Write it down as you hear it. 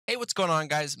What's going on,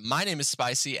 guys? My name is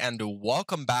Spicy and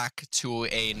welcome back to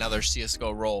another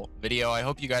CSGO roll video. I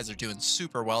hope you guys are doing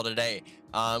super well today.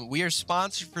 We are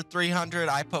sponsored for 300.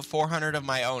 I put 400 of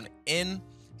my own in,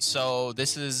 so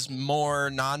this is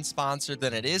more non-sponsored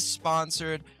than it is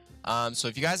sponsored. So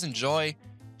if you guys enjoy,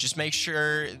 just make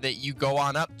sure that you go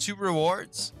on up to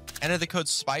rewards, enter the code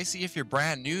SPICY if you're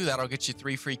brand new. That'll get you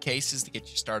 3 free cases to get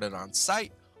you started on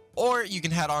site. Or you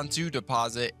can head on to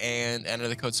deposit and enter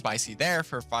the code SPICY there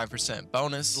for a 5%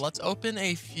 bonus. Let's open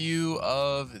a few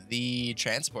of the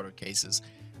transporter cases.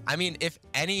 I mean, if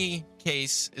any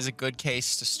case is a good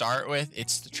case to start with,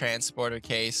 it's the transporter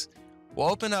case. We'll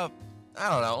open up, I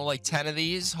don't know, like 10 of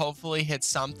these, hopefully hit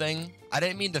something. I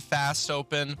didn't mean to fast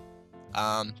open.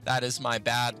 That is my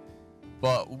bad.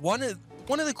 But one of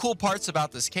the cool parts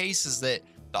about this case is that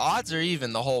the odds are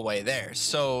even the whole way there.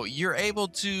 So you're able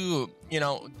to,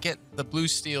 get the blue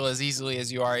steel as easily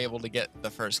as you are able to get the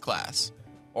first class,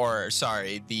 or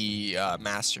sorry, the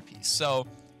masterpiece. So,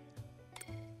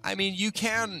 I mean, you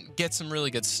can get some really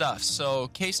good stuff. So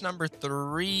case number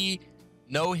 3,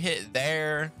 no hit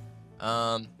there.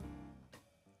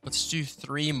 Let's do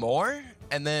 3 more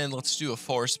and then let's do a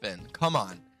 4 spin. Come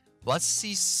on, let's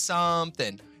see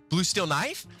something. Blue steel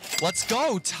knife. Let's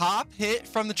go. Top hit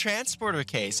from the transporter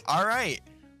case. All right,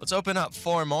 let's open up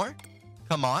 4 more.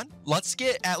 Come on, let's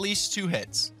get at least 2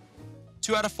 hits.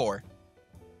 2 out of 4.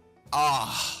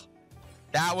 Ah,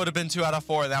 that would have been 2 out of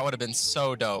 4. That would have been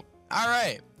so dope. All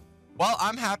right, well,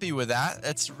 I'm happy with that.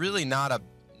 It's really not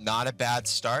a bad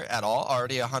start at all.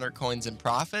 Already 100 coins in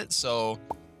profit, so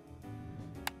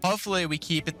hopefully we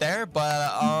keep it there.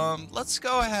 But let's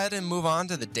go ahead and move on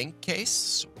to the dink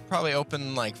case. Probably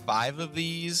open like 5 of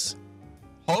these.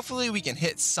 Hopefully we can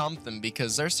hit something,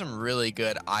 because there's some really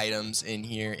good items in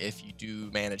here if you do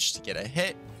manage to get a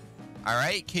hit. All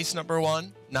right, case number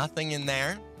 1, nothing in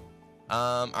there.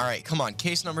 All right, come on,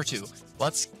 case number 2.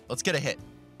 Let's get a hit.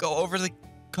 Go over the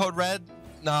code red.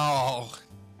 No,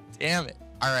 damn it.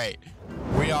 All right,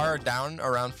 we are down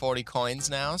around 40 coins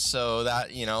now, so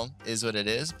that, is what it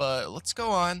is. But let's go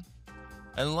on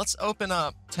and let's open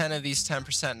up 10 of these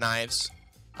 10% knives.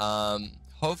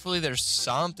 Hopefully there's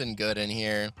something good in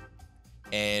here,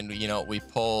 and we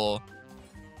pull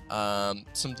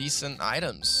some decent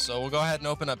items. So we'll go ahead and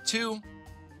open up 2,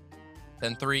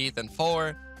 then 3, then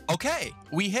 4. Okay,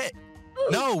 we hit.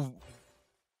 No,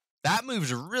 that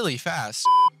moves really fast.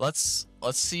 Let's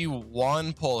see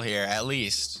 1 pull here at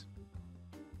least.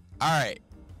 All right,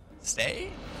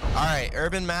 stay. All right,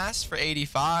 urban mass for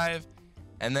 85,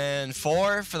 and then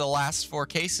 4 for the last 4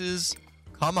 cases.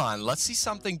 Come on, let's see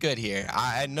something good here.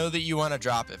 I know that you want to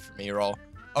drop it for me, roll.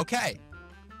 Okay.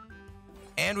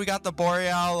 And we got the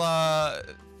Boreal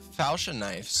falchion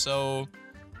knife. So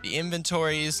the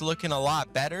inventory is looking a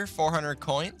lot better. 400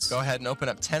 coins. Go ahead and open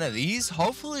up 10 of these.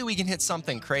 Hopefully we can hit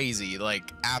something crazy,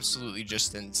 like absolutely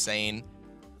just insane.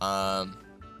 I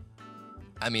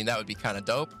mean, that would be kind of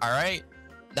dope. All right.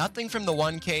 Nothing from the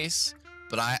 1 case,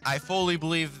 but I fully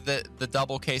believe that the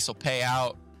double case will pay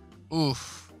out.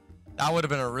 Oof. That would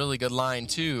have been a really good line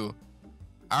too.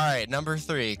 All right, number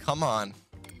 3, come on.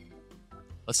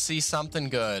 Let's see something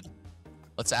good.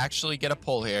 Let's actually get a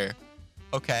pull here.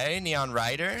 Okay, Neon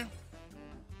Rider.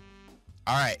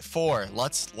 All right, 4.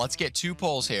 Let's get 2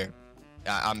 pulls here.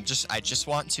 I just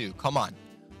want 2. Come on,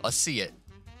 let's see it.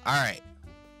 All right.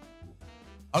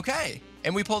 Okay,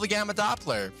 and we pull the Gamma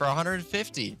Doppler for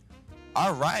 150.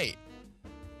 All right,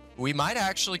 we might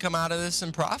actually come out of this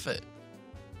in profit.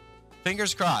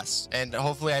 Fingers crossed, and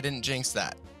hopefully I didn't jinx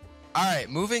that. All right,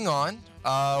 moving on.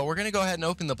 We're going to go ahead and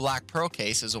open the Black Pearl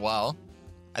case as well.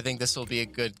 I think this will be a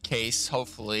good case,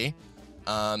 hopefully,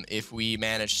 if we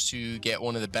manage to get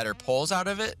one of the better pulls out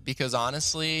of it. Because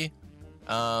honestly,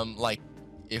 like,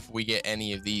 if we get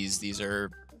any of these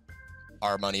are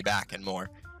our money back and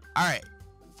more. All right,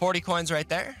 40 coins right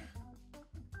there.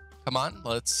 Come on,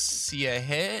 let's see a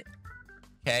hit.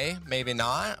 Okay, maybe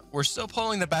not. We're still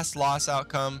pulling the best loss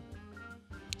outcome,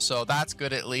 so that's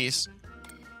good at least.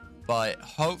 But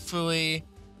hopefully,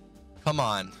 come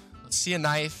on, let's see a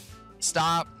knife.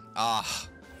 Stop. Ah.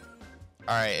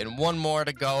 All right, and 1 more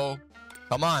to go.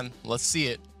 Come on, let's see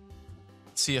it.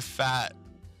 Let's see a fat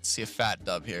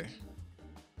dub here.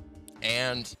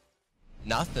 And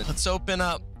nothing. Let's open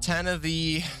up 10 of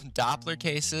the Doppler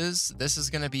cases. This is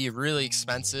going to be really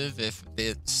expensive if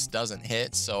this doesn't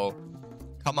hit. So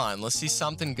come on, let's see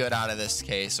something good out of this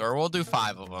case, or we'll do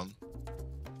 5 of them.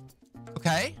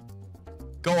 Okay,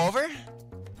 go over.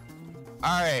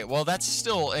 All right, well, that's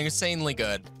still insanely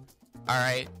good. All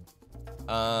right,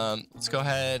 let's go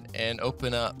ahead and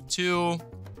open up 2.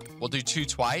 We'll do 2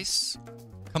 twice.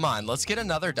 Come on, let's get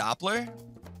another Doppler.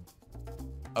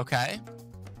 Okay.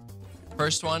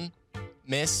 First one,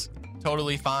 miss,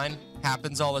 totally fine.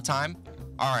 Happens all the time.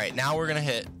 All right, now we're gonna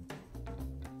hit.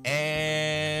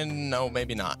 And no,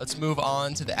 maybe not. Let's move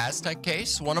on to the Aztec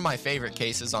case. One of my favorite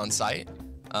cases on site,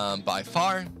 by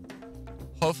far.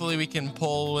 Hopefully we can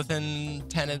pull within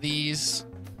 10 of these.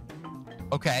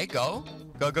 Okay, go.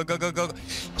 Go, go, go, go, go.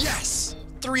 Yes!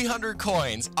 300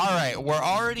 coins. All right, we're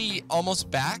already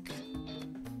almost back.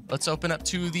 Let's open up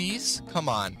 2 of these. Come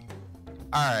on.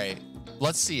 All right,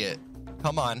 let's see it.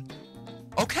 Come on.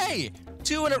 Okay,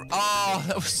 2 in a... Oh,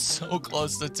 that was so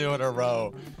close to 2 in a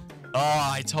row. Oh,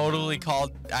 I totally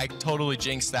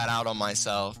jinxed that out on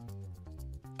myself.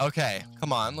 Okay,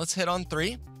 come on. Let's hit on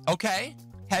 3. Okay,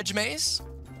 hedge maze.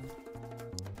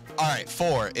 All right,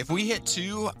 4. If we hit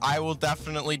 2, I will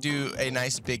definitely do a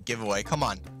nice big giveaway. Come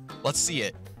on, let's see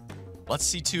it. Let's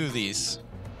see 2 of these.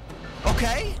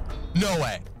 Okay, no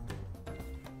way.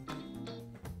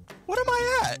 What am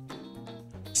I at?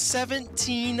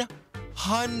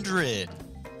 1,700.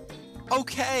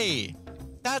 Okay,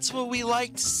 that's what we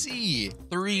like to see.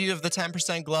 3 of the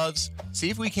 10% gloves. See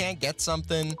if we can't get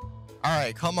something. All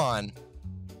right, come on.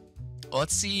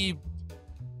 Let's see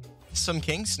some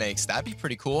king snakes. That'd be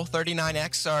pretty cool.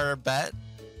 39x our bet.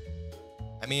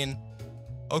 I mean,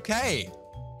 okay.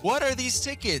 What are these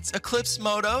tickets? Eclipse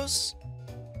motos.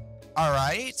 All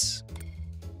right.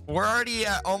 We're already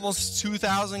at almost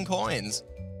 2,000 coins.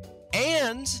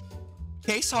 And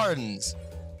case hardens.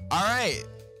 All right.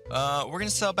 We're going to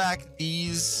sell back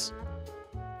these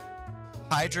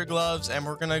Hydra gloves, and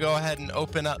we're going to go ahead and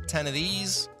open up 10 of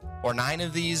these or 9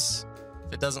 of these.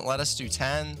 If it doesn't let us do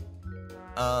 10.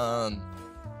 And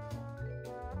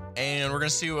we're gonna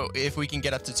see if we can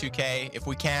get up to 2K. If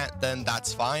we can't, then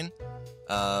that's fine.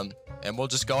 And we'll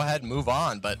just go ahead and move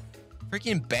on. But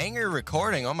freaking banger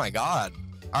recording, oh my god.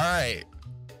 All right,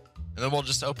 and then we'll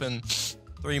just open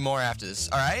 3 more after this.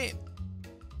 All right,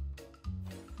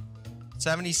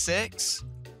 76,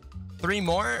 3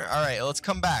 more. All right, let's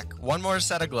come back. 1 more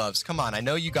set of gloves. Come on, I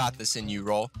know you got this in you,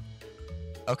 Roll.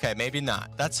 Okay, maybe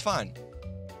not. That's fine.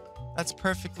 That's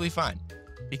perfectly fine.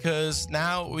 Because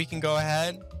now we can go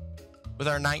ahead with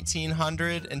our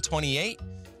 1,928.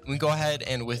 We can go ahead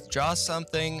and withdraw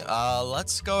something.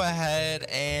 Let's go ahead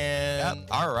and... Yep.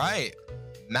 All right.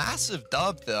 Massive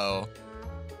dub, though.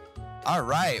 All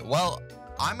right. Well,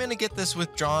 I'm going to get this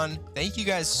withdrawn. Thank you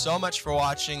guys so much for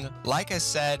watching. Like I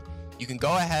said, you can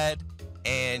go ahead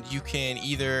and you can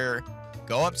either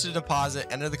go up to deposit,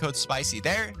 enter the code SPICY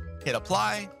there, hit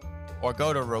apply, or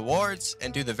go to rewards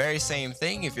and do the very same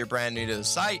thing if you're brand new to the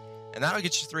site, and that'll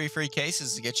get you 3 free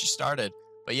cases to get you started.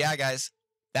 But yeah, guys,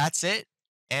 that's it.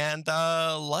 And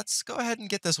let's go ahead and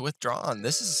get this withdrawn.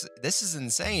 This is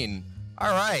insane. All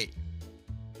right.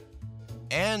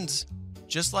 And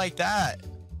just like that,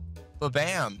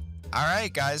 ba-bam. All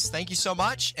right, guys, thank you so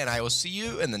much, and I will see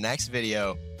you in the next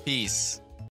video. Peace.